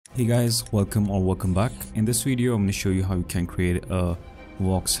Hey guys, welcome back. In this video I'm going to show you how you can create a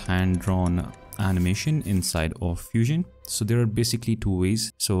Vox hand-drawn animation inside of Fusion. So there are basically two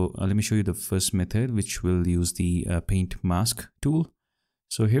ways. So let me show you the first method, which will use the paint mask tool.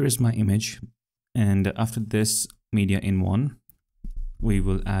 So here is my image, and after this media in one, we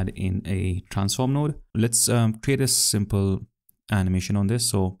will add in a transform node. Let's create a simple animation on this.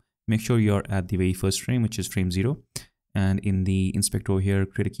 So make sure you're at the very first frame, which is frame 0. And in the inspector here,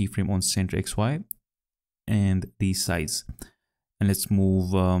 create a keyframe on center XY and the size. And let's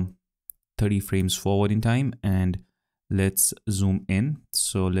move 30 frames forward in time, and let's zoom in.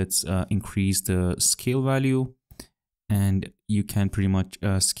 So let's increase the scale value, and you can pretty much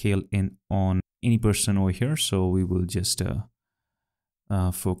scale in on any person over here. So we will just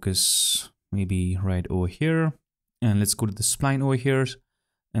focus maybe right over here, and let's go to the spline over here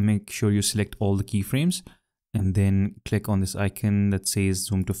and make sure you select all the keyframes. And then click on this icon that says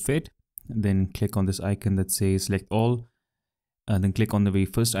zoom to fit. Then click on this icon that says select all. Then click on the very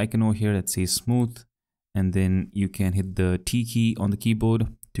first icon over here that says smooth. And then you can hit the T key on the keyboard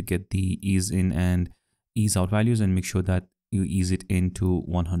to get the ease in and ease out values, and make sure that you ease it into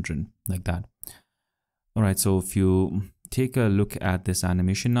 100 like that. All right, so if you take a look at this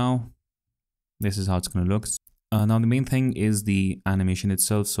animation now, this is how it's going to look. Now the main thing is the animation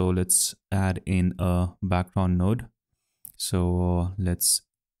itself. So let's add in a background node. So let's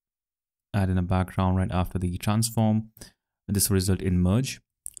add in a background right after the transform. This will result in merge.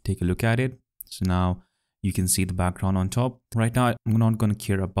 Take a look at it. So now you can see the background on top. Right now, I'm not going to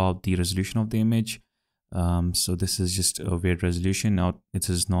care about the resolution of the image. So this is just a weird resolution. Now it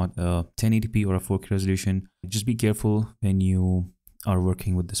is not a 1080p or a 4K resolution. Just be careful when you are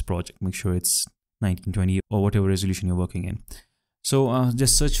working with this project. Make sure it's 1920 or whatever resolution you're working in. So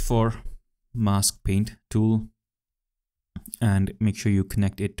just search for mask paint tool and make sure you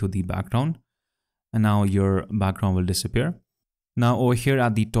connect it to the background, and now your background will disappear. Now over here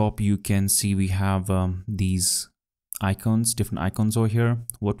at the top you can see we have these icons, different icons over here.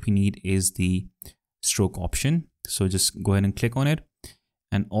 What we need is the stroke option, so just go ahead and click on it.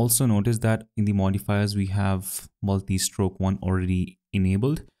 And also notice that in the modifiers we have multi-stroke one already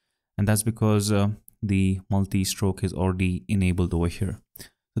enabled. And that's because the multi-stroke is already enabled over here.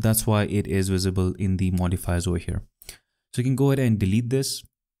 So that's why it is visible in the modifiers over here. So you can go ahead and delete this,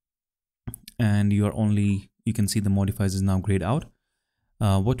 and you can see the modifiers is now grayed out.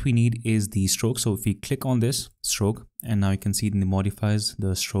 What we need is the stroke. So if we click on this stroke, and now you can see in the modifiers,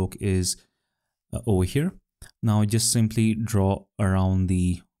 the stroke is over here. Now just simply draw around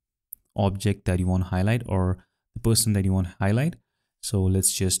the object that you want to highlight, or the person that you want to highlight. So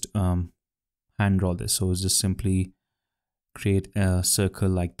let's just hand draw this. So it's just simply create a circle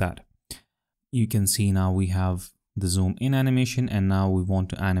like that. You can see now we have the zoom in animation, and now we want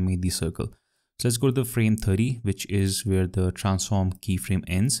to animate the circle. So let's go to the frame 30, which is where the transform keyframe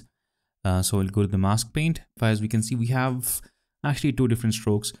ends. So we'll go to the mask paint. As we can see, we have actually two different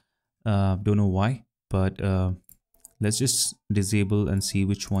strokes. Don't know why, but let's just disable and see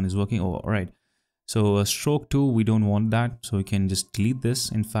which one is working. Oh, all right. So stroke 2, we don't want that, so we can just delete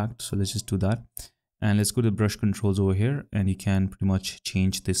this, in fact. So let's just do that, and let's go to brush controls over here, and you can pretty much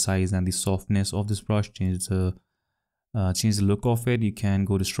change the size and the softness of this brush, change the look of it. You can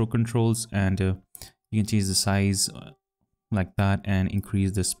go to stroke controls, and you can change the size like that and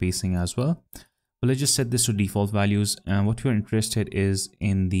increase the spacing as well. But let's just set this to default values, and what we're interested is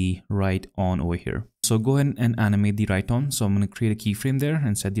in the right on over here. So go ahead and animate the right on. So I'm going to create a keyframe there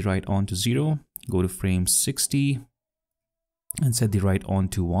and set the right on to 0. Go to frame 60 and set the right on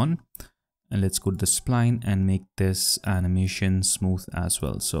to 1. And let's go to the spline and make this animation smooth as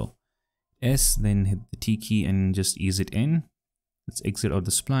well. So S, then hit the T key and just ease it in. Let's exit out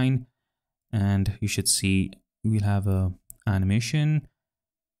the spline, and you should see we'll have a animation,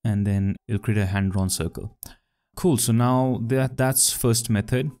 and then it'll create a hand-drawn circle. Cool. So now that's first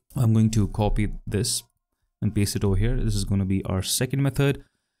method. I'm going to copy this and paste it over here. This is going to be our second method.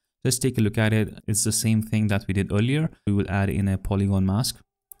 Let's take a look at it. It's the same thing that we did earlier. We will add in a polygon mask,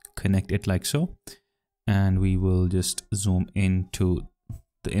 connect it like so, and we will just zoom into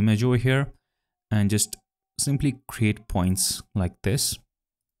the image over here and just simply create points like this.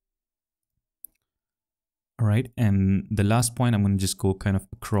 All right, and the last point, I'm going to just go kind of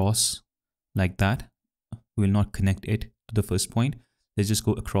across like that. We will not connect it to the first point. Let's just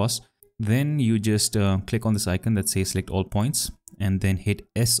go across. Then you just click on this icon that says select all points, and then hit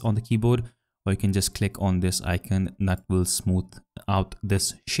S on the keyboard, or you can just click on this icon that will smooth out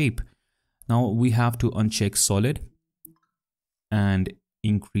this shape. Now we have to uncheck solid and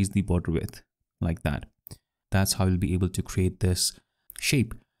increase the border width like that. That's how you'll be able to create this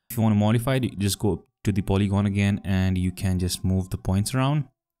shape. If you want to modify it, you just go to the polygon again and you can just move the points around.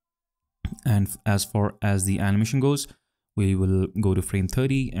 And as far as the animation goes, we will go to frame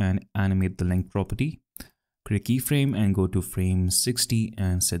 30 and animate the length property. Create a keyframe and go to frame 60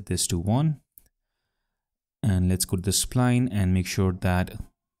 and set this to 1. And let's go to the spline and make sure that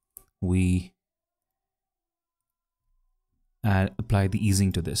we apply the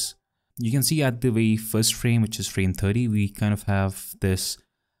easing to this. You can see at the very first frame, which is frame 30, we kind of have this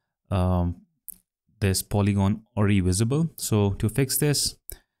this polygon already visible. So to fix this,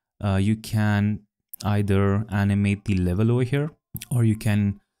 you can either animate the level over here, or you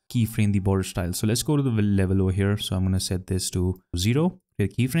can keyframe the border style. So let's go to the level over here. So I'm going to set this to 0,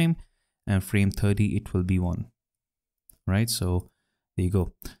 create a keyframe, and frame 30 it will be 1. Right, so there you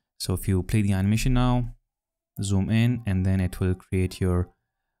go. So if you play the animation now, zoom in, and then it will create your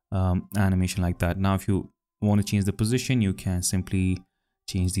animation like that. Now if you want to change the position, you can simply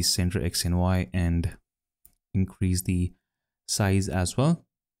change the center X and Y and increase the size as well.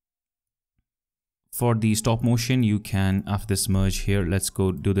 For the stop motion, you can, after this merge here, let's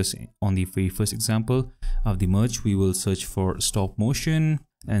go do this on the very first example of the merge. We will search for stop motion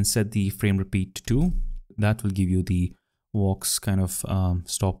and set the frame repeat to 2. That will give you the walks kind of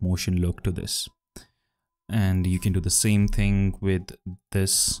stop motion look to this. And you can do the same thing with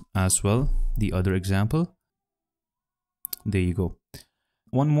this as well, the other example. There you go.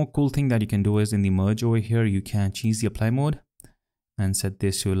 One more cool thing that you can do is in the merge over here, you can change the apply mode and set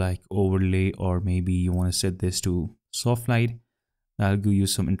this to like overlay, or maybe you want to set this to soft light. That'll give you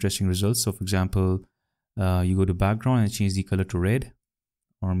some interesting results. So for example, you go to background and change the color to red,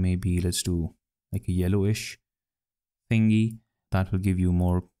 or maybe let's do like a yellowish thingy. That will give you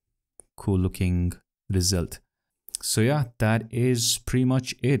more cool looking result. So yeah, that is pretty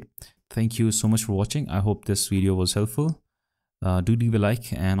much it. Thank you so much for watching. I hope this video was helpful. Do leave a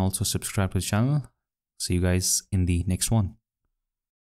like and also subscribe to the channel. See you guys in the next one.